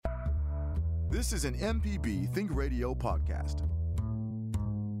This is an MPB Think Radio podcast.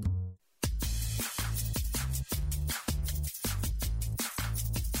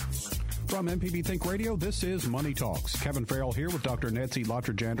 From MPB Think Radio, this is Money Talks. Kevin Farrell here with Dr. Nancy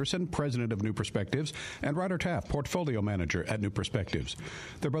Lottridge-Anderson, president of New Perspectives, and Ryder Taff, portfolio manager at New Perspectives.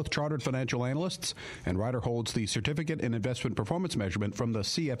 They're both chartered financial analysts, and Ryder holds the Certificate in Investment Performance Measurement from the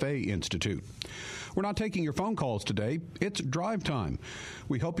CFA Institute. We're not taking your phone calls today. It's drive time.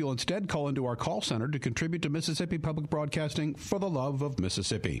 We hope you'll instead call into our call center to contribute to Mississippi Public Broadcasting for the love of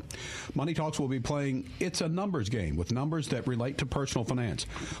Mississippi. Money Talks will be playing It's a Numbers Game with numbers that relate to personal finance.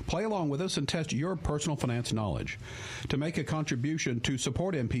 Play along with us and test your personal finance knowledge. To make a contribution to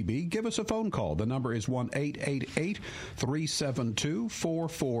support MPB, give us a phone call. The number is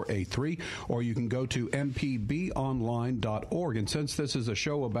 1-888-372-4483, or you can go to mpbonline.org. And since this is a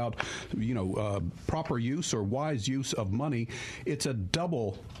show about, proper use or wise use of money, it's a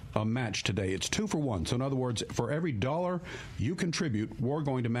double match today. It's 2 for 1. So in other words, for every $1 you contribute, we're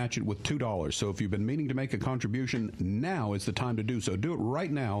going to match it with $2. So if you've been meaning to make a contribution, now is the time to do so. Do it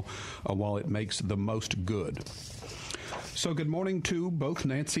right now while it makes the most good. So good morning to both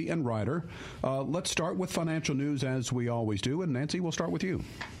Nancy and Ryder. Let's start with financial news as we always do. And Nancy, we'll start with you.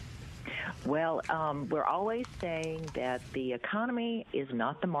 Well, we're always saying that the economy is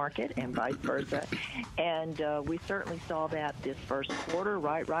not the market and vice versa. And we certainly saw that this first quarter,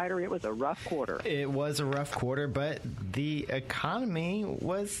 right, Ryder? It was a rough quarter. It was a rough quarter, but the economy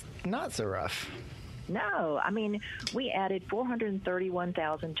was not so rough. No, I mean, we added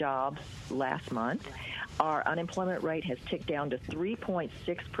 431,000 jobs last month. Our unemployment rate has ticked down to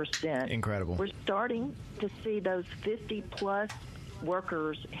 3.6%. Incredible. We're starting to see those 50-plus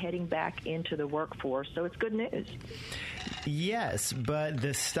workers heading back into the workforce, so it's good news. Yes, but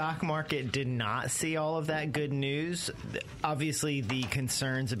the stock market did not see all of that good news. Obviously, the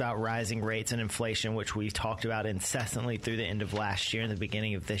concerns about rising rates and inflation, which we've talked about incessantly through the end of last year and the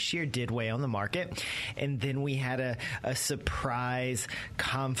beginning of this year, did weigh on the market. And then we had a surprise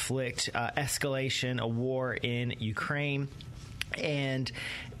conflict, escalation, a war in Ukraine. And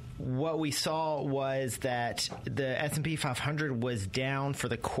what we saw was that the S&P 500 was down for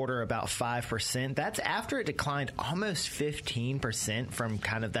the quarter about 5%. That's after it declined almost 15% from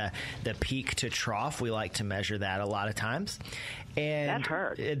kind of the peak to trough. We like to measure that a lot of times. And that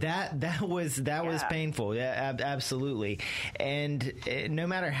hurt. That was painful. Yeah, absolutely. And no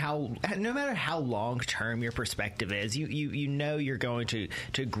matter how long term your perspective is, you know you're going to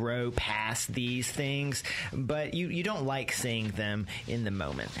grow past these things, but you don't like seeing them in the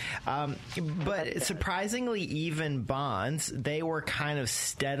moment. But surprisingly, even bonds, they were kind of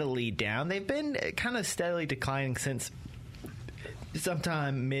steadily down. They've been kind of steadily declining since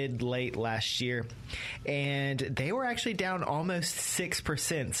sometime mid-late last year, and they were actually down almost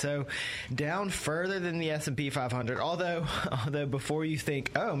 6%, so down further than the S&P 500. Although before you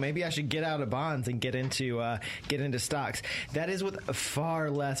think, oh, maybe I should get out of bonds and get into stocks, that is with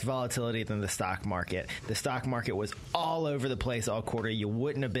far less volatility than the stock market. The stock market was all over the place all quarter. You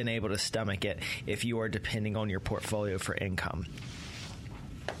wouldn't have been able to stomach it if you are depending on your portfolio for income.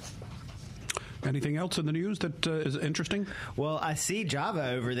 Anything else in the news that is interesting? Well, I see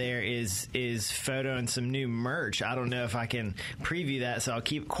Java over there is photoing some new merch. I don't know if I can preview that, so I'll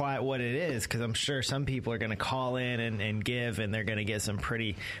keep quiet what it is, because I'm sure some people are going to call in and give, and they're going to get some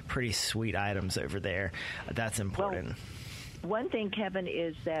pretty sweet items over there. That's important. Well, one thing, Kevin,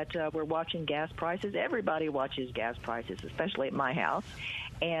 is that we're watching gas prices. Everybody watches gas prices, especially at my house.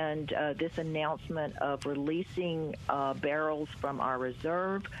 And this announcement of releasing barrels from our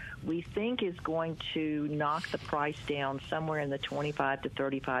reserve, we think is going to knock the price down somewhere in the 25 to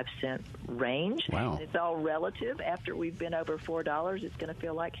 35 cent range. Wow. And it's all relative. After we've been over $4, it's going to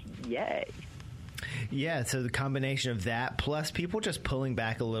feel like, yay. Yeah, so the combination of that plus people just pulling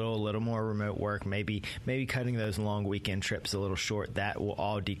back a little more remote work, maybe cutting those long weekend trips a little short, that will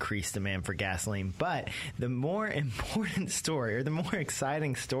all decrease demand for gasoline. But the more important story, or the more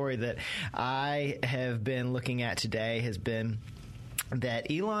exciting story that I have been looking at today has been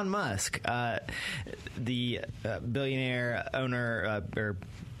that Elon Musk, the billionaire owner or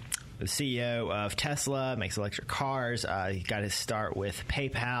CEO of Tesla, makes electric cars. He got his start with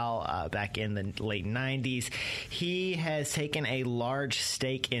PayPal back in the late 90s. He has taken a large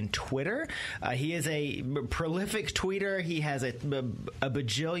stake in Twitter. He is a prolific tweeter. He has a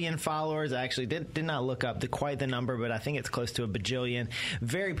bajillion followers. I actually did not look up quite the number, but I think it's close to a bajillion.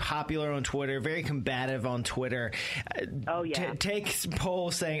 Very popular on Twitter, very combative on Twitter. Oh, yeah. Takes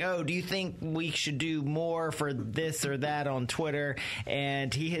polls saying, oh, do you think we should do more for this or that on Twitter?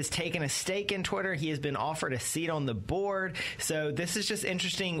 And he has taken taken a stake in Twitter. He has been offered a seat on the board. So this is just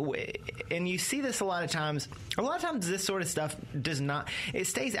interesting. And you see this a lot of times. A lot of times this sort of stuff it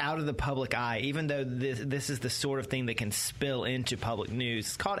stays out of the public eye, even though this is the sort of thing that can spill into public news.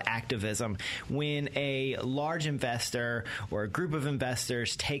 It's called activism. When a large investor or a group of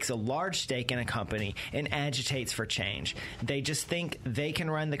investors takes a large stake in a company and agitates for change. They just think they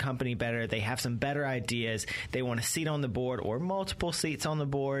can run the company better. They have some better ideas. They want a seat on the board or multiple seats on the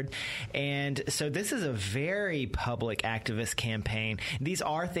board. And so this is a very public activist campaign. These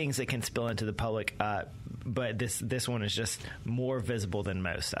are things that can spill into the public, but this one is just more visible than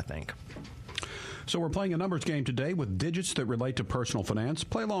most, I think. So we're playing a numbers game today with digits that relate to personal finance.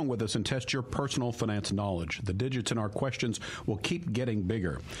 Play along with us and test your personal finance knowledge. The digits in our questions will keep getting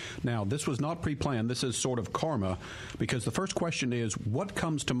bigger. Now, this was not pre-planned. This is sort of karma, because the first question is, what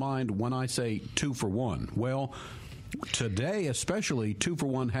comes to mind when I say 2 for 1? Well, today especially, 2 for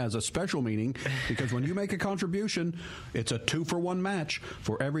 1 has a special meaning, because when you make a contribution, it's a 2 for 1 match.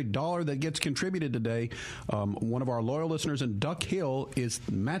 For every dollar that gets contributed today, one of our loyal listeners in Duck Hill is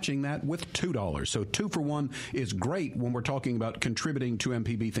matching that with $2. So 2 for 1 is great when we're talking about contributing to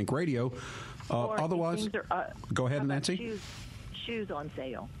MPB Think Radio. Otherwise, go ahead, Nancy. Shoes on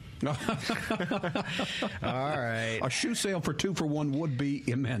sale. All right. A shoe sale for 2 for 1 would be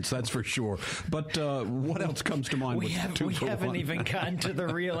immense, that's for sure. But what else comes to mind with 2 for 1? We haven't even gotten to the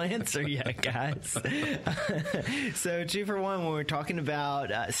real answer yet, guys. So 2 for 1, when we're talking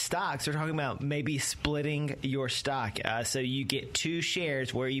about stocks, we're talking about maybe splitting your stock. So you get 2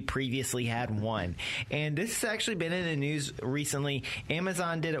 shares where you previously had 1. And this has actually been in the news recently.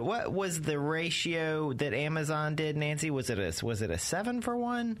 Amazon did it. What was the ratio that Amazon did, Nancy? Was it a 7 for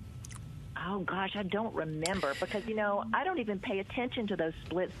 1? Oh, gosh, I don't remember, because, I don't even pay attention to those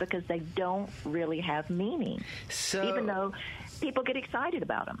splits because they don't really have meaning, even though people get excited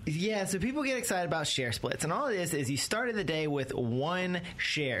about them. Yeah, so people get excited about share splits. And all it is you started the day with 1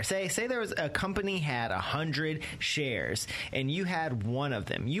 share. Say there was a company had 100 shares, and you had 1 of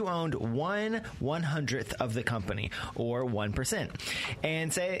them. You owned 1/100th of the company, or 1%.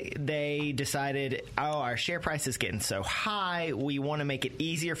 And say they decided, our share price is getting so high, we want to make it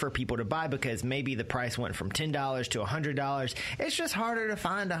easier for people to buy, because maybe the price went from $10 to $100. It's just harder to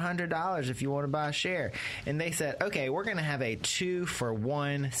find $100 if you want to buy a share. And they said, okay, we're going to have a 2 for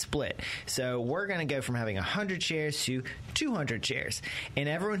 1 split. So we're going to go from having 100 shares to 200 shares. And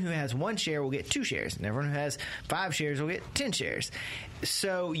everyone who has 1 share will get 2 shares. And everyone who has 5 shares will get 10 shares.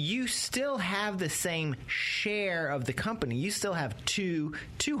 So you still have the same share of the company. You still have 2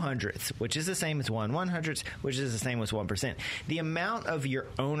 200ths, which is the same as 1 100th, which is the same as 1%. The amount of your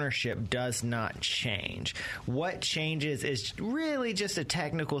ownership does not change. What changes is really just a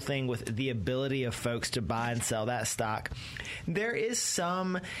technical thing with the ability of folks to buy and sell that stock. There is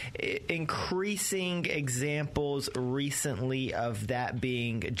some increasing examples recently of that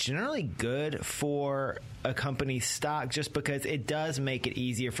being generally good for a company's stock, just because it does make it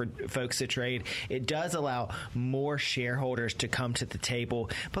easier for folks to trade. It does allow more shareholders to come to the table.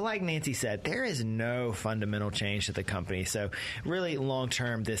 But like Nancy said, there is no fundamental change to the company. So really, long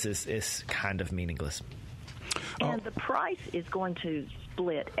term, this is kind of meaningless. And the price is going to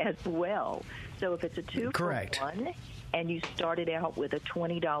split as well. So if it's a 2 Correct. for 1, and you started out with a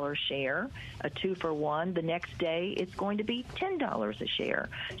 $20 share, a 2 for 1, the next day it's going to be $10 a share.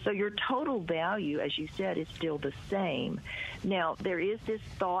 So your total value, as you said, is still the same. Now, there is this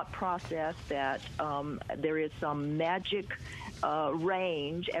thought process that there is some magic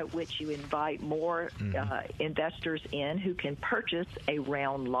range at which you invite more investors in who can purchase a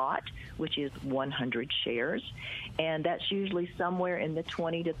round lot, which is 100 shares. And that's usually somewhere in the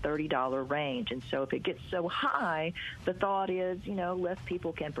 $20 to $30 range. And so if it gets so high, the thought is, less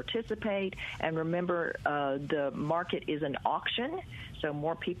people can participate. And remember, the market is an auction. So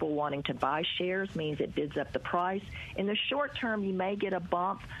more people wanting to buy shares means it bids up the price. In the short term, you may get a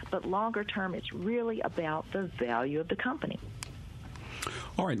bump, but longer term, it's really about the value of the company.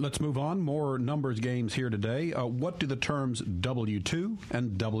 All right, let's move on. More numbers games here today. What do the terms W2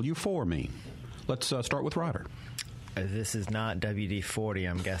 and W4 mean? Let's start with Ryder. This is not WD-40,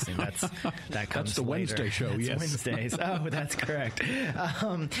 I'm guessing. That comes That's the later. Wednesday show, That's yes. Wednesdays. Oh, that's correct.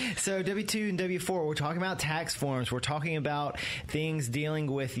 So W2 and W4, we're talking about tax forms. We're talking about things dealing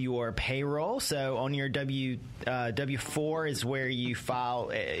with your payroll. So on your W4 is where you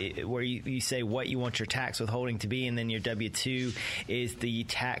file, where you say what you want your tax withholding to be, and then your W2 is the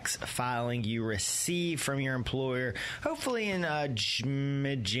tax filing you receive from your employer, hopefully in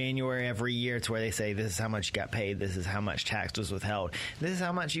mid-January every year. It's where they say this is how much you got paid, this is how much tax was withheld, this is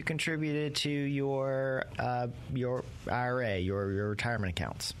how much you contributed to your IRA, your retirement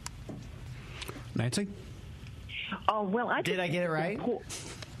accounts. Nancy? Oh, well, Did I get it right?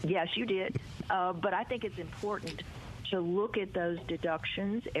 Yes, you did. But I think it's important to look at those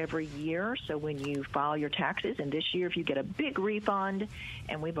deductions every year. So when you file your taxes, and this year if you get a big refund,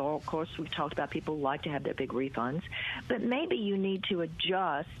 and we've talked about people who like to have their big refunds, but maybe you need to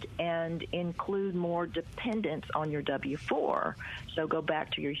adjust and include more dependents on your W-4. So go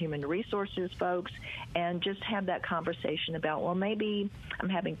back to your human resources folks and just have that conversation about, well, maybe I'm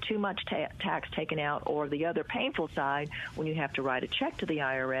having too much tax taken out, or the other painful side, when you have to write a check to the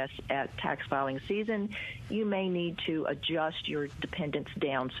IRS at tax filing season, you may need to adjust your dependents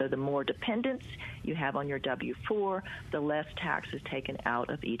down. So the more dependents you have on your W-4, the less tax is taken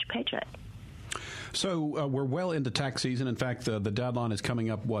out of each paycheck. So we're well into tax season. In fact, the deadline is coming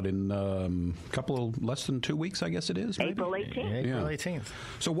up, in less than 2 weeks, I guess it is? Maybe? April 18th. April 18th.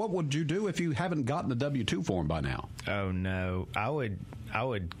 So what would you do if you haven't gotten the W-2 form by now? Oh, no. I would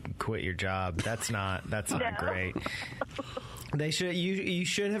quit your job. That's not great. You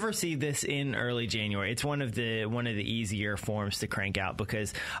should have received this in early January. It's one of the easier forms to crank out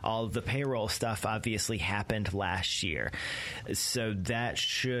because all of the payroll stuff obviously happened last year. So that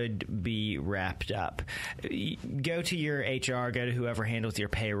should be wrapped up. Go to your HR, go to whoever handles your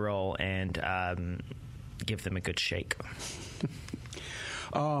payroll, and give them a good shake.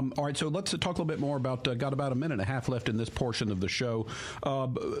 All right, so let's talk a little bit more about, got about a minute and a half left in this portion of the show.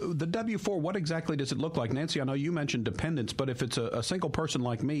 The W-4, what exactly does it look like? Nancy, I know you mentioned dependents, but if it's a single person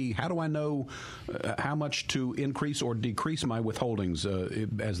like me, how do I know how much to increase or decrease my withholdings,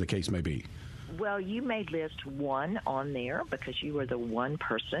 as the case may be? Well, you may list one on there because you are the one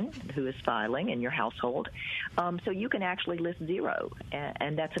person who is filing in your household. So you can actually list zero,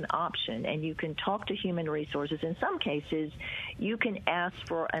 and that's an option. And you can talk to Human Resources. In some cases, you can ask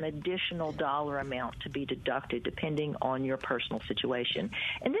for an additional dollar amount to be deducted depending on your personal situation.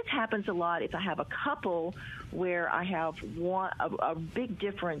 And this happens a lot if I have a couple where I have a big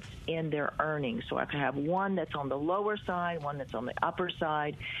difference in their earnings. So I can have one that's on the lower side, one that's on the upper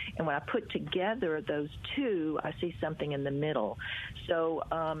side, and when I put together those two, I see something in the middle. So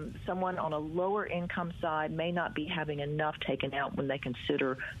someone on a lower income side may not be having enough taken out when they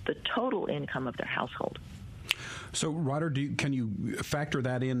consider the total income of their household. So, Ryder, can you factor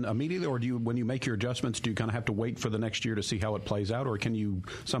that in immediately, or when you make your adjustments, do you kind of have to wait for the next year to see how it plays out, or can you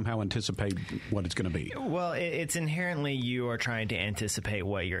somehow anticipate what it's going to be? Well, it's inherently you are trying to anticipate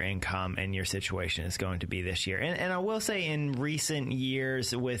what your income and your situation is going to be this year. And I will say in recent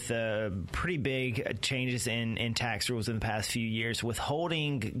years, with pretty big changes in tax rules in the past few years,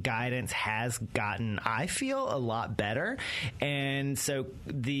 withholding guidance has gotten, I feel, a lot better. And so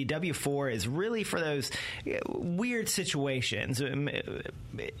the W-4 is really for those weird situations.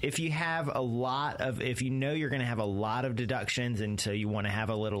 If you have if you know you're going to have a lot of deductions and so you want to have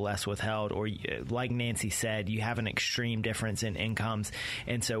a little less withheld, or like Nancy said, you have an extreme difference in incomes,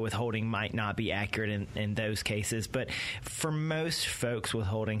 and so withholding might not be accurate in those cases. But for most folks,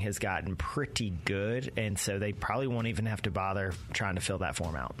 withholding has gotten pretty good, and so they probably won't even have to bother trying to fill that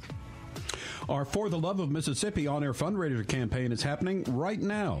form out. Our For the Love of Mississippi on-air fundraiser campaign is happening right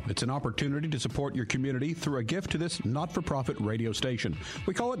now. It's an opportunity to support your community through a gift to this not-for-profit radio station.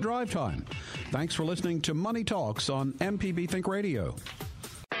 We call it Drive Time. Thanks for listening to Money Talks on MPB Think Radio.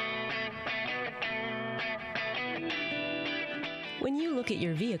 When you look at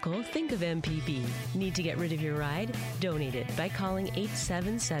your vehicle, think of MPB. Need to get rid of your ride? Donate it by calling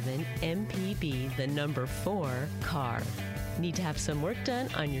 877-MPB, the number 4, CAR. Need to have some work done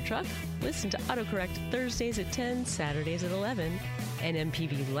on your truck? Listen to AutoCorrect Thursdays at 10, Saturdays at 11. An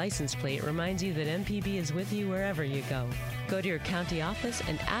MPB license plate reminds you that MPB is with you wherever you go. Go to your county office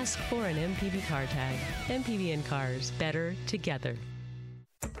and ask for an MPB car tag. MPB and cars, better together.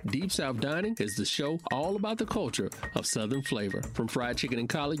 Deep South Dining is the show all about the culture of Southern flavor, from fried chicken and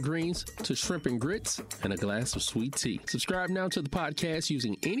collard greens to shrimp and grits and a glass of sweet tea. Subscribe now to the podcast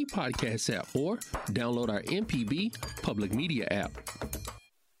using any podcast app or download our MPB public media app.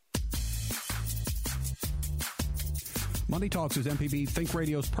 Money Talks is MPB Think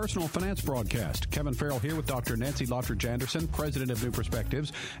Radio's personal finance broadcast. Kevin Farrell here with Dr. Nancy Lottridge-Anderson, president of New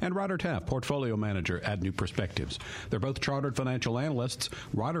Perspectives, and Ryder Taff, portfolio manager at New Perspectives. They're both chartered financial analysts.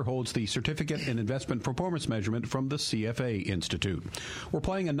 Ryder holds the Certificate in Investment Performance Measurement from the CFA Institute. We're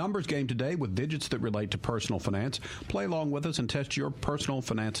playing a numbers game today with digits that relate to personal finance. Play along with us and test your personal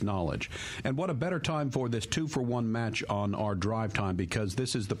finance knowledge. And what a better time for this 2-for-1 match on our Drive Time, because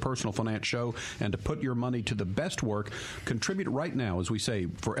this is the personal finance show, and to put your money to the best work, Contribute right now. As we say,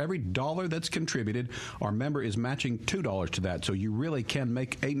 for every $1 that's contributed, our member is matching $2 to that. So you really can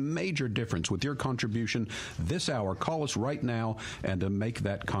make a major difference with your contribution this hour. Call us right now and make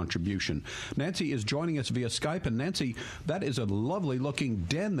that contribution. Nancy is joining us via Skype. And Nancy, that is a lovely looking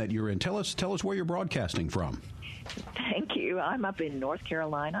den that you're in. Tell us where you're broadcasting from. Thank you. I'm up in North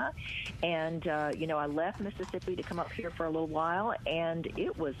Carolina, and, I left Mississippi to come up here for a little while, and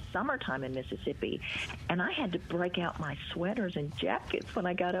it was summertime in Mississippi, and I had to break out my sweaters and jackets when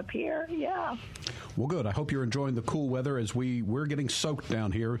I got up here. Yeah. Well, good. I hope you're enjoying the cool weather as we're getting soaked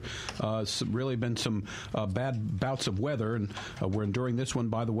down here. It's really been some bad bouts of weather, and we're enduring this one.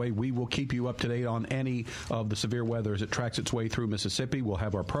 By the way, we will keep you up to date on any of the severe weather as it tracks its way through Mississippi. We'll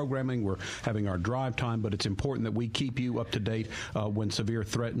have our programming. We're having our drive time, but it's important that we keep you up to date when severe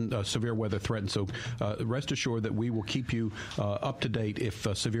weather threatens. So rest assured that we will keep you up to date if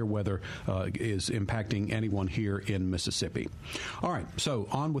severe weather is impacting anyone here in Mississippi. All right, so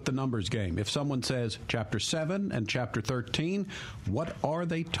on with the numbers game. If someone says Chapter 7 and Chapter 13, what are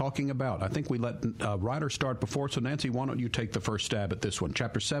they talking about? I think we let Ryder start before, so Nancy, why don't you take the first stab at this one,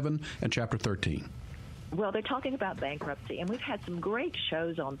 Chapter 7 and Chapter 13. Well, they're talking about bankruptcy, and we've had some great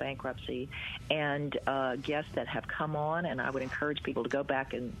shows on bankruptcy and guests that have come on, and I would encourage people to go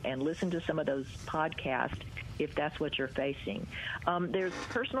back and listen to some of those podcasts if that's what you're facing. There's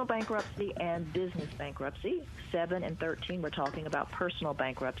personal bankruptcy and business bankruptcy. 7 and 13, we're talking about personal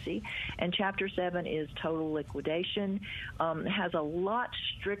bankruptcy. And Chapter 7 is total liquidation. It has a lot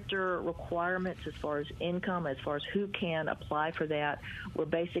stricter requirements as far as income, as far as who can apply for that, where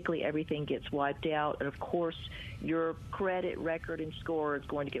basically everything gets wiped out. And, of course, your credit record and score is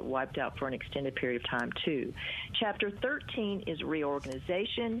going to get wiped out for an extended period of time, too. Chapter 13 is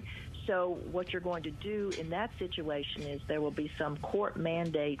reorganization. So what you're going to do in that situation is there will be some court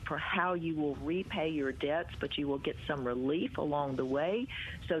mandate for how you will repay your debts, but you will get some relief along the way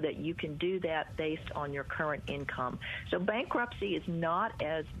so that you can do that based on your current income. So bankruptcy is not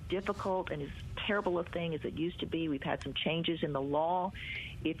as difficult and as terrible a thing as it used to be. We've had some changes in the law.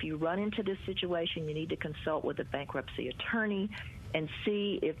 If you run into this situation, you need to consult with a bankruptcy attorney and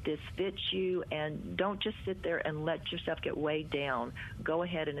see if this fits you, and don't just sit there and let yourself get weighed down. Go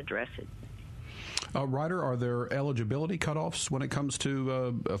ahead and address it. Ryder, are there eligibility cutoffs when it comes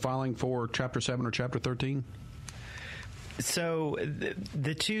to filing for Chapter 7 or Chapter 13? So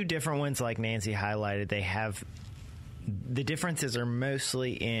the two different ones, like Nancy highlighted, they have the differences are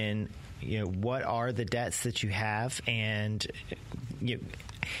mostly in what are the debts that you have, and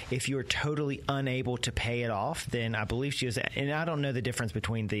if you're totally unable to pay it off, then I believe she was, and I don't know the difference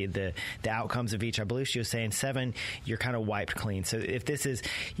between the outcomes of each. I believe she was saying 7, you're kind of wiped clean. So if this is,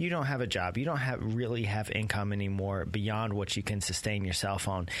 you don't have a job, you don't really have income anymore beyond what you can sustain yourself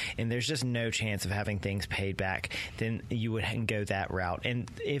on, and there's just no chance of having things paid back, then you would go that route. And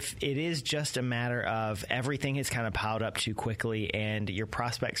if it is just a matter of everything has kind of piled up too quickly and your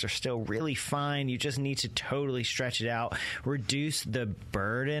prospects are still really fine, you just need to totally stretch it out, reduce the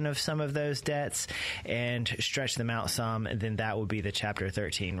burden of some of those debts and stretch them out some, and then that would be the Chapter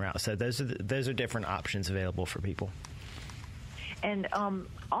 13 route. So those are different options available for people. And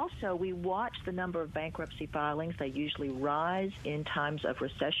also, we watch the number of bankruptcy filings. They usually rise in times of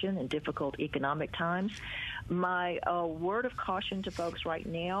recession and difficult economic times. My word of caution to folks right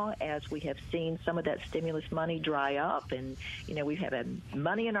now, as we have seen some of that stimulus money dry up, and we have had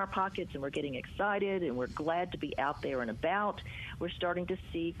money in our pockets, and we're getting excited, and we're glad to be out there and about, we're starting to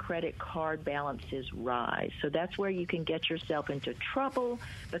see credit card balances rise. So that's where you can get yourself into trouble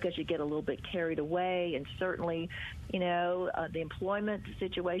because you get a little bit carried away. And certainly, the employment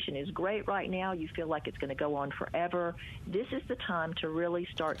situation is great right now. You feel like it's going to go on forever. This is the time to really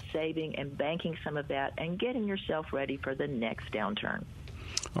start saving and banking some of that and getting yourself ready for the next downturn.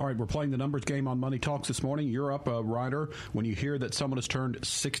 All right, we're playing the numbers game on Money Talks this morning. You're up, Ryder. When you hear that someone has turned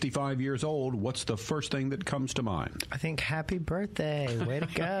 65 years old, what's the first thing that comes to mind? I think happy birthday. Way to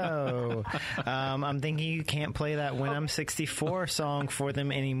go. I'm thinking you can't play that When I'm 64 song for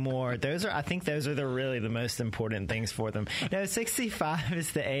them anymore. I think those are really the most important things for them. No, 65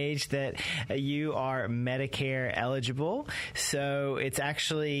 is the age that you are Medicare eligible. So it's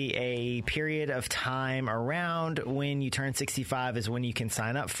actually a period of time around when you turn 65 is when you can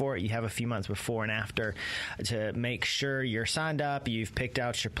sign up for it. You have a few months before and after to make sure you're signed up, you've picked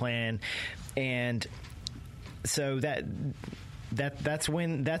out your plan, and so that's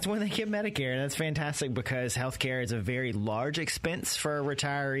when they get Medicare. And that's fantastic because healthcare is a very large expense for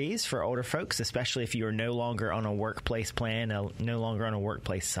retirees, for older folks, especially if you are no longer on a workplace plan, no longer on a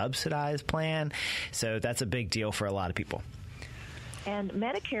workplace subsidized plan. So that's a big deal for a lot of people. And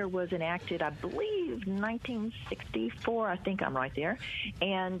Medicare was enacted, I believe, 1964. I think I'm right there.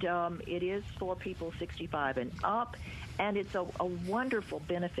 And it is for people 65 and up. And it's a wonderful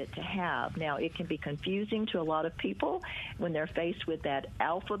benefit to have. Now, it can be confusing to a lot of people when they're faced with that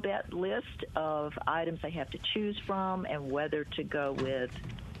alphabet list of items they have to choose from and whether to go with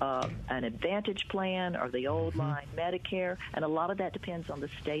an Advantage plan or the old line Medicare, and a lot of that depends on the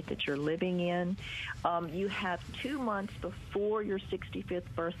state that you're living in. You have 2 months before your 65th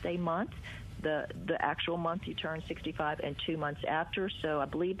birthday month, the actual month you turn 65, and 2 months after. So I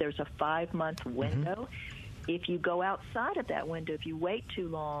believe there's a 5-month window. If you go outside of that window, if you wait too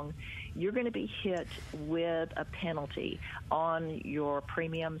long, you're going to be hit with a penalty on your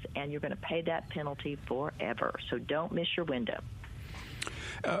premiums, and you're going to pay that penalty forever. So don't miss your window.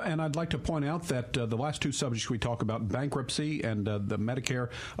 And I'd like to point out that the last two subjects we talk about, bankruptcy and the Medicare,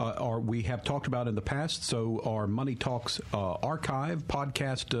 we have talked about in the past. So our Money Talks archive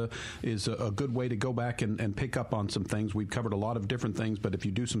podcast is a good way to go back and pick up on some things. We've covered a lot of different things, but if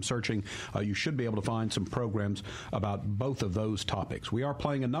you do some searching, you should be able to find some programs about both of those topics. We are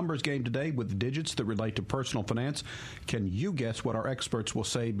playing a numbers game today with digits that relate to personal finance. Can you guess what our experts will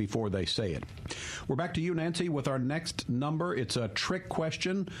say before they say it? We're back to you, Nancy, with our next number. It's a trick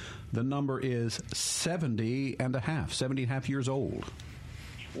question. The number is 70 and a half years old.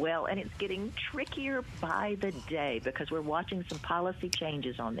 Well, and it's getting trickier by the day because we're watching some policy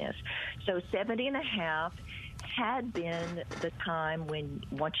changes on this. So 70 and a half had been the time when,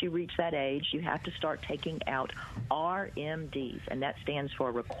 once you reach that age, you have to start taking out RMDs, and that stands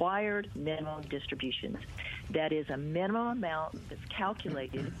for Required Minimum Distributions. That is a minimum amount that's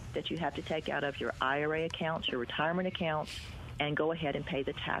calculated that you have to take out of your IRA accounts, your retirement accounts, and go ahead and pay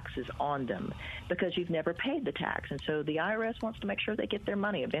the taxes on them because you've never paid the tax. And so the IRS wants to make sure they get their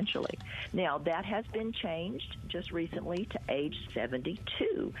money eventually. Now, that has been changed just recently to age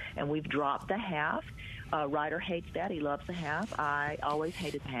 72, and we've dropped the half. Ryder hates that. He loves the half. I always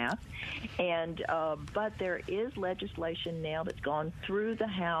hated the half. And but there is legislation now that's gone through the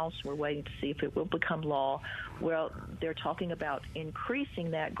House. We're waiting to see if it will become law. Well, they're talking about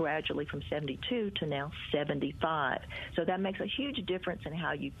increasing that gradually from 72 to now 75. So that makes a huge difference in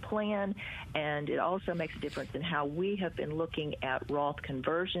how you plan, and it also makes a difference in how we have been looking at Roth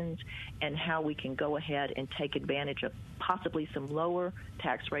conversions and how we can go ahead and take advantage of possibly some lower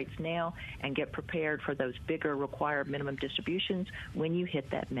tax rates now and get prepared for those bigger required minimum distributions when you hit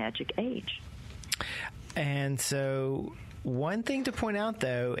that magic age. And so one thing to point out,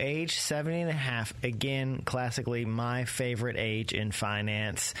 though, age 70 and a half, again, classically my favorite age in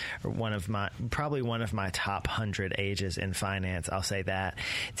finance, or probably one of my top 100 ages in finance. I'll say that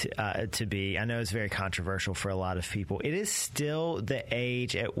to be. I know it's very controversial for a lot of people. It is still the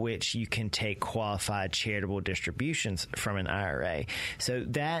age at which you can take qualified charitable distributions from an IRA. So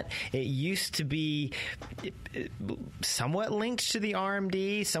that it used to be somewhat linked to the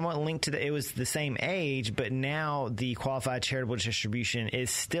RMD, somewhat linked to it was the same age, but now the qualified charitable distribution is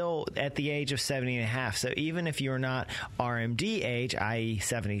still at the age of 70 and a half. So even if you're not RMD age, i.e.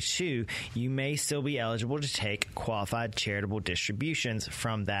 72, you may still be eligible to take qualified charitable distributions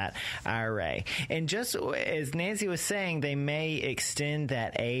from that IRA. And just as Nancy was saying, they may extend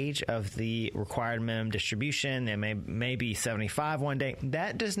that age of the required minimum distribution. It may be 75 one day.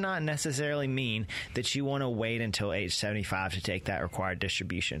 That does not necessarily mean that you want to wait until age 75 to take that required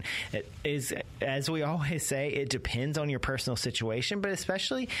distribution. It is, as we always say, it depends on your personal situation, but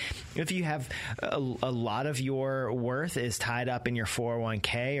especially if you have a lot of your worth is tied up in your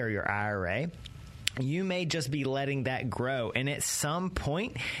 401k or your IRA, you may just be letting that grow. And at some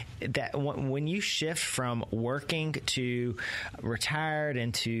point, that when you shift from working to retired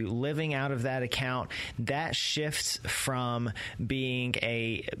and to living out of that account, that shifts from being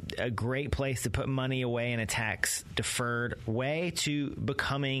a great place to put money away in a tax deferred way to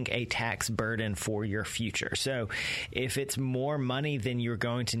becoming a tax burden for your future. So if it's more money than you're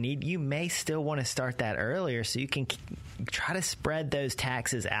going to need, you may still want to start that earlier so you can try to spread those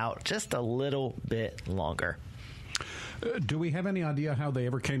taxes out just a little bit longer. Do we have any idea how they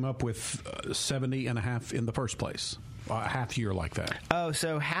ever came up with 70 and a half in the first place? A half year like that. Oh,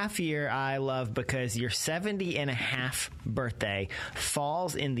 so half year I love because your 70 and a half birthday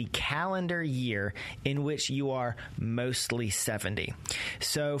falls in the calendar year in which you are mostly 70.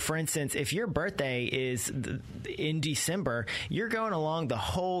 So, for instance, if your birthday is in December, you're going along the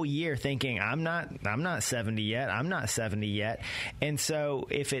whole year thinking, I'm not 70 yet. I'm not 70 yet. And so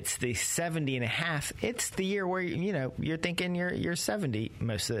if it's the 70 and a half, it's the year where, you're thinking you're 70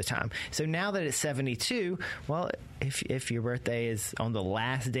 most of the time. So now that it's 72, well, if your birthday is on the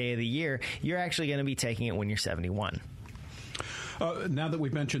last day of the year, you're actually going to be taking it when you're 71. Now that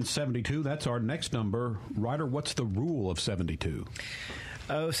we've mentioned 72, that's our next number. Ryder, what's the rule of 72?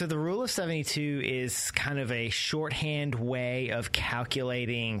 Oh, so the rule of 72 is kind of a shorthand way of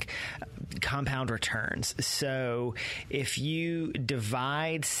calculating compound returns. So if you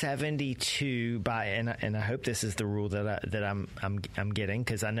divide 72 by, and I hope this is the rule that I'm getting,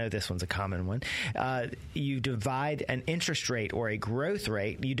 because I know this one's a common one. You divide an interest rate or a growth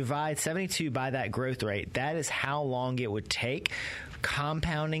rate. You divide 72 by that growth rate. That is how long it would take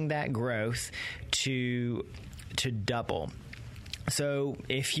compounding that growth to double. So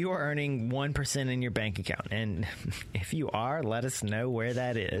if you're earning 1% in your bank account, and if you are, let us know where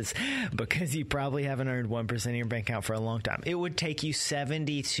that is, because you probably haven't earned 1% in your bank account for a long time. It would take you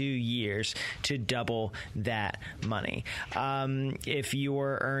 72 years to double that money. If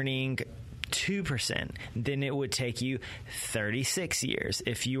you're earning 2%, then it would take you 36 years.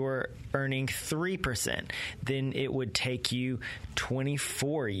 If you're earning 3%, then it would take you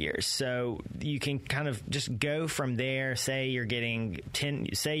 24 years. So you can kind of just go from there. Say you're getting 10,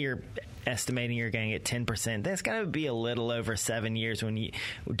 say you're estimating you're going to get 10%. That's going to be a little over 7 years when you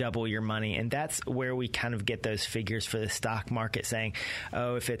double your money. And that's where we kind of get those figures for the stock market saying,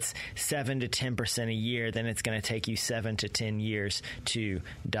 oh, if it's 7 to 10% a year, then it's going to take you 7 to 10 years to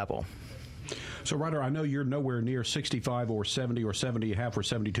double. So, Ryder, I know you're nowhere near 65 or 70 or 70.5 or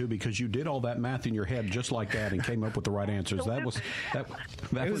 72 because you did all that math in your head just like that and came up with the right answers.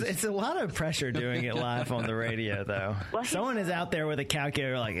 It's a lot of pressure doing it live on the radio, though. Well, someone is out there with a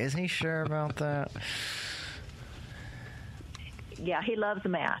calculator like, is he sure about that? Yeah, he loves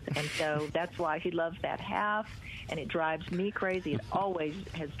math, and so that's why he loves that half, and it drives me crazy. It always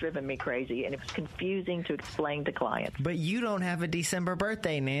has driven me crazy, and it's confusing to explain to clients. But you don't have a December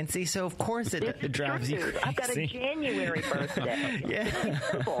birthday, Nancy, so of course it drives you crazy. I've got a January birthday. Yeah.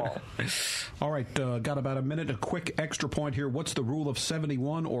 All right, got about a minute. A quick extra point here. What's the rule of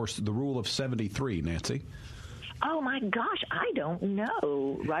 71 or the rule of 73, Nancy? Oh, my gosh, I don't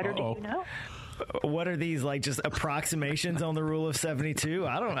know. Ryder, do you know? What are these, like, just approximations on the rule of 72?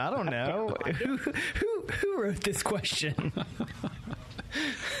 I don't know. Who wrote this question?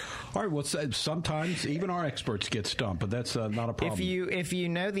 All right, well, sometimes even our experts get stumped, but that's not a problem. If you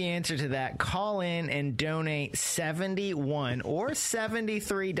know the answer to that, call in and donate $71 or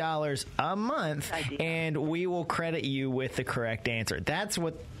 $73 a month, and we will credit you with the correct answer. That's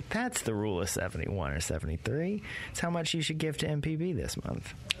the rule of 71 or 73. It's how much you should give to MPB this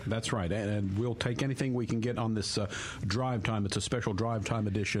month. That's right, and we'll take anything we can get on this drive time. It's a special drive time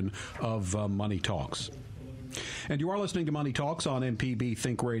edition of Money Talks. And you are listening to Money Talks on MPB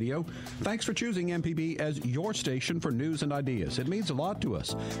Think Radio. Thanks for choosing MPB as your station for news and ideas. It means a lot to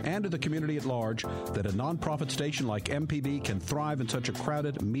us and to the community at large that a nonprofit station like MPB can thrive in such a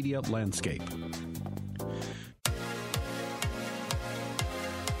crowded media landscape.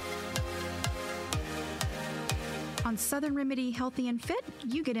 On Southern Remedy Healthy and Fit,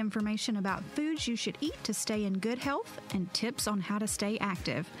 you get information about foods you should eat to stay in good health and tips on how to stay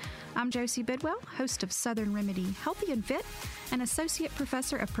active. I'm Josie Bidwell, host of Southern Remedy Healthy and Fit, and Associate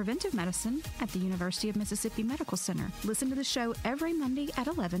Professor of Preventive Medicine at the University of Mississippi Medical Center. Listen to the show every Monday at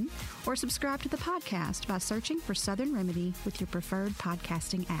 11 or subscribe to the podcast by searching for Southern Remedy with your preferred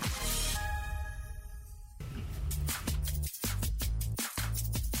podcasting app.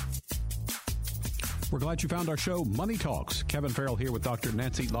 We're glad you found our show, Money Talks. Kevin Farrell here with Dr.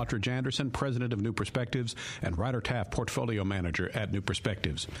 Nancy Lottridge Anderson, President of New Perspectives, and Ryder Taft, Portfolio Manager at New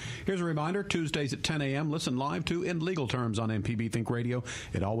Perspectives. Here's a reminder, Tuesdays at 10 a.m., listen live to In Legal Terms on MPB Think Radio.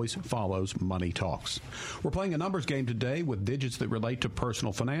 It always follows Money Talks. We're playing a numbers game today with digits that relate to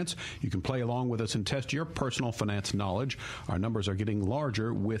personal finance. You can play along with us and test your personal finance knowledge. Our numbers are getting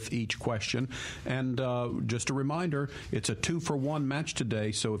larger with each question. And just a reminder, it's a 2-for-1 match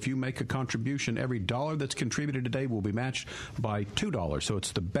today, so if you make a contribution, every dollar that's contributed today will be matched by $2. So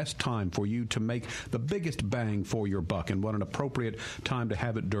it's the best time for you to make the biggest bang for your buck. And what an appropriate time to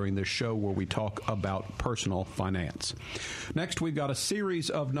have it during this show where we talk about personal finance. Next, we've got a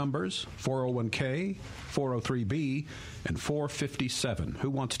series of numbers, 401k, 403b, and 457. Who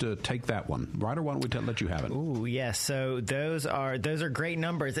wants to take that one? Ryder, why don't we let you have it? Ooh, yes. So those are great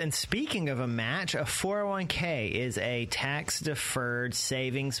numbers. And speaking of a match, a 401k is a tax-deferred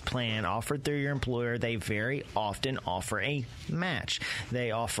savings plan offered through your employer where they very often offer a match.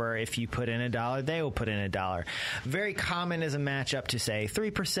 They offer, if you put in $1, they will put in $1. Very common is a match up to, say,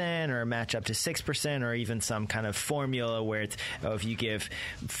 3%, or a match up to 6%, or even some kind of formula where it's, if you give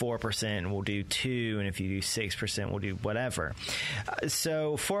 4%, we'll do 2%, and if you do 6%, we'll do whatever.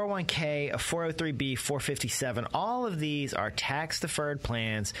 So 401k, a 403b, 457, all of these are tax-deferred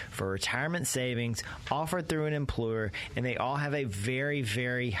plans for retirement savings offered through an employer, and they all have a very,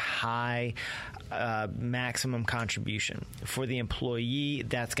 very high maximum contribution. For the employee,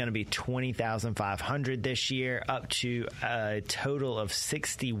 that's going to be $20,500 this year, up to a total of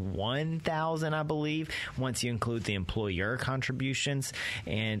 $61,000, I believe, once you include the employer contributions,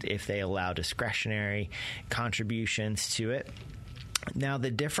 and if they allow discretionary contributions to it. Now, the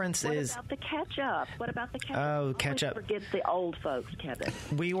difference is... What about the catch-up? Oh, catch-up. Forget the old folks, Kevin.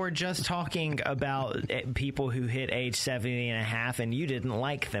 We were just talking about people who hit age 70 and a half, and you didn't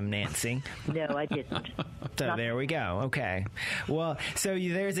like them, Nancy. No, I didn't. So there we go. Okay. Well, so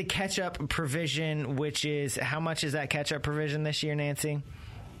there's a catch-up provision, which is... How much is that catch-up provision this year, Nancy?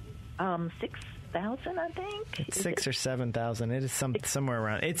 6,000, I think. It's 6,000 or 7,000. It is somewhere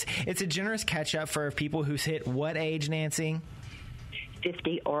around. It's a generous catch-up for people who's hit what age, Nancy?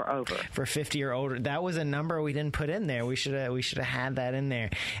 50 or over. For 50 or older. That was a number we didn't put in there. We should have had that in there.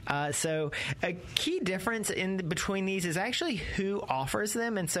 So a key difference between these is actually who offers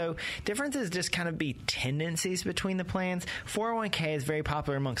them. And so differences just kind of be tendencies between the plans. 401k is very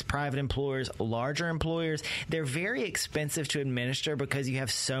popular amongst private employers, larger employers. They're very expensive to administer because you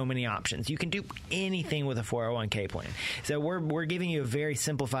have so many options. You can do anything with a 401k plan. So we're giving you a very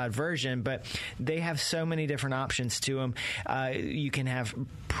simplified version, but they have so many different options to them. You can have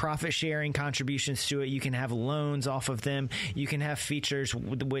profit sharing contributions to it. You can have loans off of them. You can have features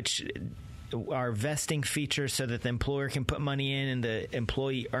which are vesting features so that the employer can put money in and the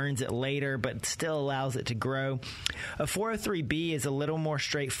employee earns it later, but still allows it to grow. A 403b is a little more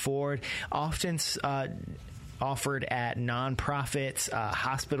straightforward, often offered at nonprofits,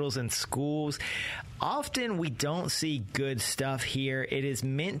 hospitals, and schools. Often we don't see good stuff here. It is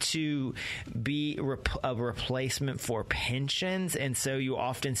meant to be a replacement for pensions, and so you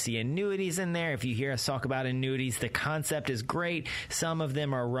often see annuities in there. If you hear us talk about annuities, the concept is great. Some of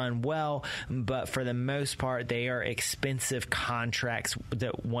them are run well, but for the most part, they are expensive contracts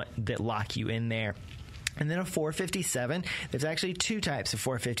that lock you in there. And then a 457, there's actually two types of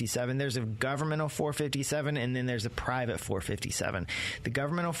 457. There's a governmental 457, and then there's a private 457. The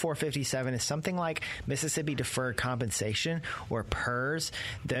governmental 457 is something like Mississippi Deferred Compensation, or PERS.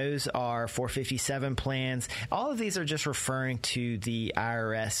 Those are 457 plans. All of these are just referring to the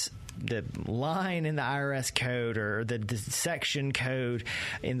IRS, the line in the IRS code, or the section code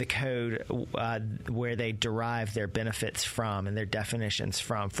in the code where they derive their benefits from and their definitions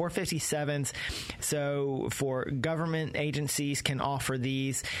from. 457s, so for government agencies can offer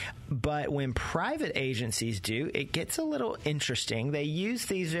these, but when private agencies do, it gets a little interesting. They use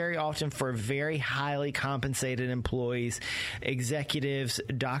these very often for very highly compensated employees, executives,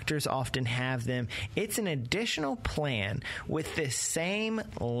 doctors often have them. It's an additional plan with the same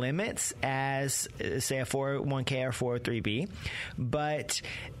limits as, say, a 401k or 403b, but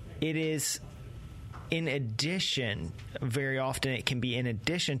it is in addition. Very often it can be in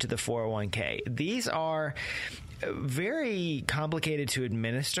addition to the 401k. These are very complicated to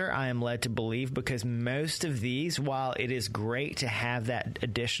administer, I am led to believe, because most of these, while it is great to have that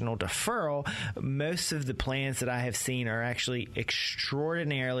additional deferral, most of the plans that I have seen are actually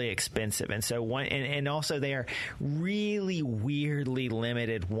extraordinarily expensive. And so and also they are really weirdly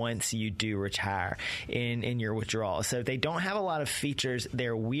limited once you do retire in your withdrawal. So they don't have a lot of features.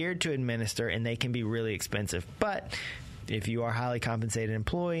 They're weird to administer, and they can be really expensive. But if you are a highly compensated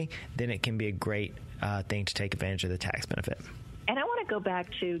employee, then it can be a great thing to take advantage of the tax benefit. And I want to go back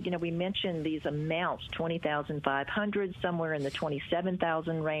to, we mentioned these amounts, $20,500, somewhere in the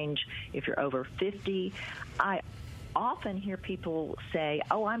 $27,000 range if you're over 50. I often hear people say,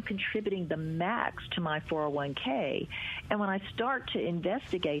 I'm contributing the max to my 401k. And when I start to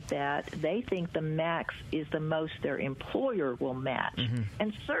investigate that, they think the max is the most their employer will match. Mm-hmm.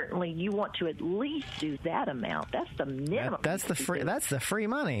 And certainly you want to at least do that amount. That's the minimum. That's the free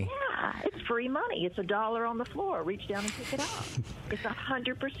money. Yeah, it's free money. It's $1 on the floor. Reach down and pick it up. It's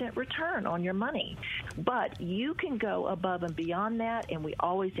 100% return on your money. But you can go above and beyond that, and we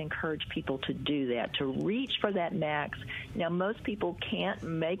always encourage people to do that, to reach for that max. Now, most people can't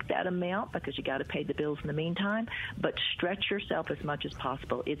make that amount because you got to pay the bills in the meantime, but stretch yourself as much as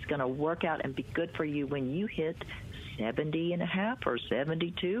possible. It's going to work out and be good for you when you hit 70 and a half or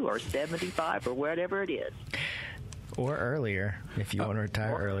 72 or 75 or whatever it is. Or earlier, if you want to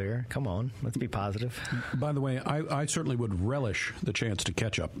retire earlier. Come on, let's be positive. By the way, I certainly would relish the chance to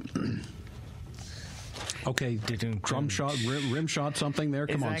catch up. Okay, drum shot, rim shot, something there.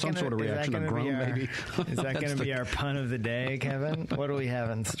 Come on, some sort of reaction. A groan, maybe. Is that going to be our pun of the day, Kevin? What do we have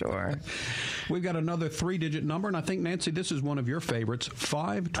in store? We've got another 3-digit number, and I think, Nancy, this is one of your favorites,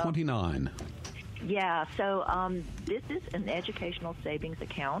 529. Yeah, so this is an educational savings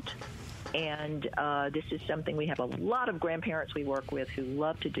account. And this is something we have a lot of grandparents we work with who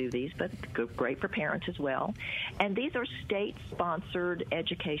love to do these, but great for parents as well. And these are state-sponsored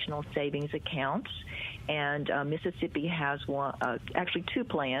educational savings accounts. And Mississippi has one, actually two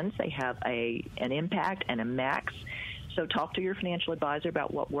plans. They have an Impact and a Max. So talk to your financial advisor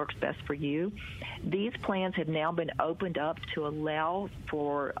about what works best for you. These plans have now been opened up to allow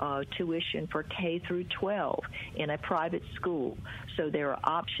for tuition for K through 12 in a private school. So there are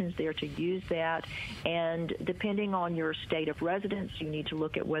options there to use that. And depending on your state of residence, you need to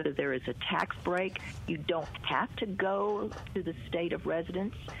look at whether there is a tax break. You don't have to go to the state of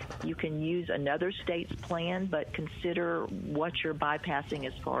residence. You can use another state's plan, but consider what you're bypassing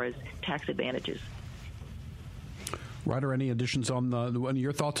as far as tax advantages. Ryder, any additions on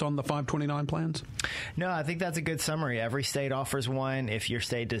your thoughts on the 529 plans? No, I think that's a good summary. Every state offers one. If your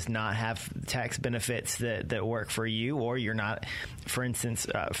state does not have tax benefits that work for you, or you're not, for instance,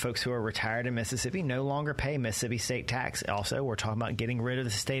 folks who are retired in Mississippi no longer pay Mississippi state tax. Also, we're talking about getting rid of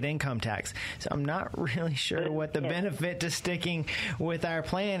the state income tax. So I'm not really sure what the benefit to sticking with our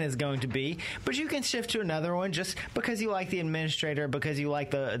plan is going to be. But you can shift to another one just because you like the administrator, because you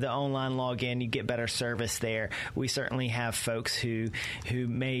like the online login. You get better service there. We certainly have folks who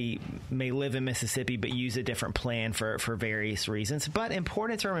may live in Mississippi but use a different plan for various reasons. But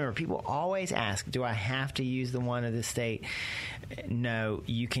important to remember, people always ask, do I have to use the one of the state? No,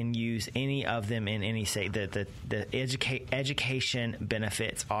 you can use any of them in any state. The education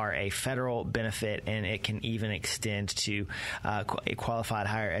benefits are a federal benefit, and it can even extend to qualified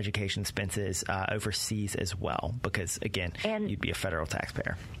higher education expenses overseas as well, because, again, you'd be a federal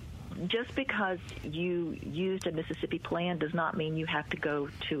taxpayer. Just because you used a Mississippi plan does not mean you have to go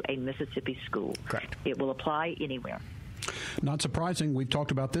to a Mississippi school. Correct. It will apply anywhere. Not surprising. We've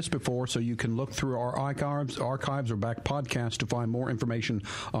talked about this before, so you can look through our archives or back podcasts to find more information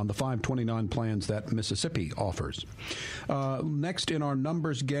on the 529 plans that Mississippi offers. Next in our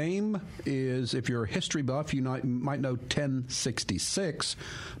numbers game is, if you're a history buff, you might know 1066,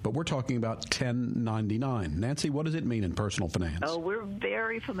 but we're talking about 1099. Nancy, what does it mean in personal finance? Oh, we're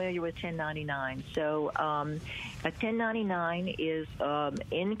very familiar with 1099. So a 1099 is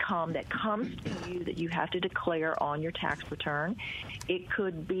income that comes to you that you have to declare on your tax return. It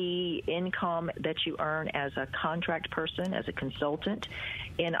could be income that you earn as a contract person, as a consultant.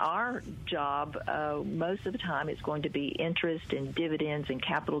 In our job, most of the time it's going to be interest and dividends and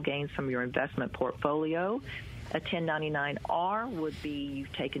capital gains from your investment portfolio. A 1099-R would be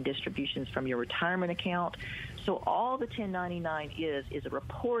you've taken distributions from your retirement account. So all the 1099 is a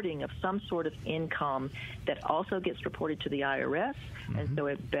reporting of some sort of income that also gets reported to the IRS, and so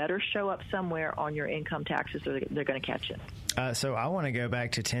it better show up somewhere on your income taxes, or they're going to catch it. So I want to go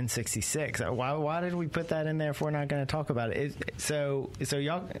back to 1066. Why did we put that in there if we're not going to talk about it? So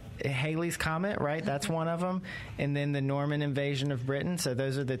y'all, Halley's Comet, right? That's one of them, and then the Norman invasion of Britain. So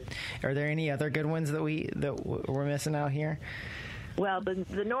those are Are there any other good ones that we're missing out here? Well,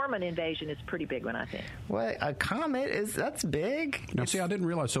 the Norman invasion is a pretty big one, I think. What? A comet? That's big? Now, see, I didn't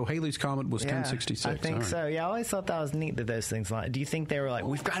realize. So Halley's Comet was 1066. I think so. Yeah, I always thought that was neat that those things line. Do you think they were like,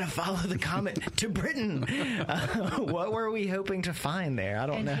 we've got to follow the comet to Britain? What were we hoping to find there? I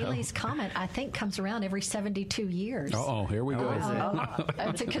don't know. And Halley's Comet, I think, comes around every 72 years. Uh-oh, here we go.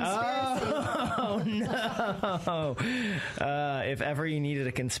 It's a conspiracy. Oh, no. If ever you needed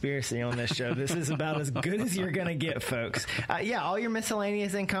a conspiracy on this show, this is about as good as you're going to get, folks. All your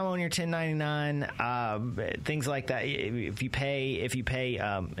miscellaneous income on your 1099, things like that. If you pay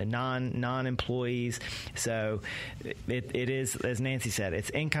non-employees, so it is, as Nancy said,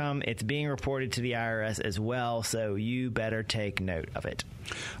 it's income. It's being reported to the IRS as well. So you better take note of it.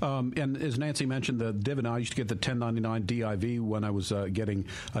 And as Nancy mentioned, the dividend. I used to get the 1099 DIV when I was getting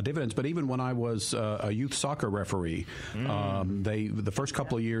dividends. But even when I was a youth soccer referee, the first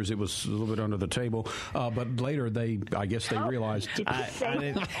couple of years it was a little bit under the table. But later I guess they realized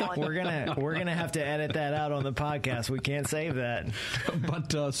We're gonna have to edit that out on the podcast. We can't save that.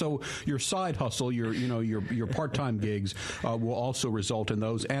 But so your side hustle, your part-time gigs will also result in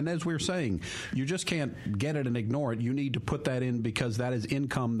those. And as we were saying, you just can't get it and ignore it. You need to put that in because that is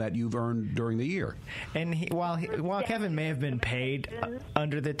income that you've earned during the year. And while Kevin may have been paid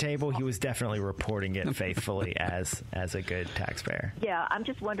under the table, he was definitely reporting it faithfully as a good taxpayer. Yeah, I'm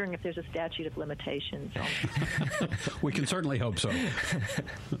just wondering if there's a statute of limitations. We can certainly hope so.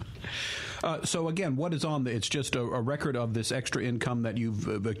 So again, what is on it's just a record of this extra income that you've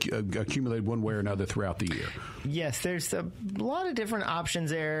accumulated one way or another throughout the year. Yes, there's a lot of different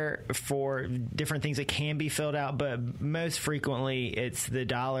options there for different things that can be filled out, but most frequently it's the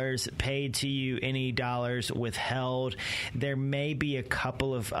dollars paid to you, any dollars withheld. There may be a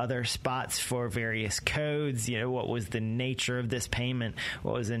couple of other spots for various codes. What was the nature of this payment?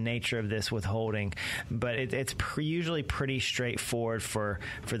 What was the nature of this withholding? But it's usually pretty straightforward for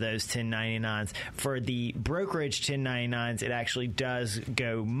those 1099s. For the brokerage 1099s, it actually does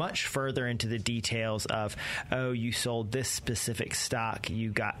go much further into the details of, you sold this specific stock, you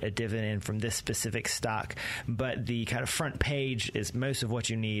got a dividend from this specific stock. But the kind of front page is most of what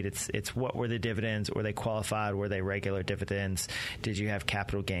you need. It's what were the dividends? Were they qualified? Were they regular dividends? Did you have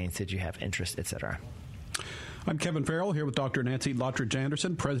capital gains? Did you have interest, etc.? I'm Kevin Farrell here with Dr. Nancy Lottridge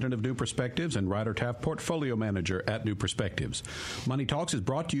Anderson, President of New Perspectives and Ryder Taft, Portfolio Manager at New Perspectives. Money Talks is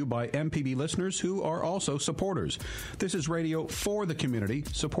brought to you by MPB listeners who are also supporters. This is radio for the community,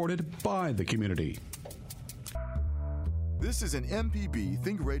 supported by the community. This is an MPB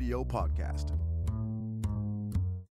Think Radio podcast.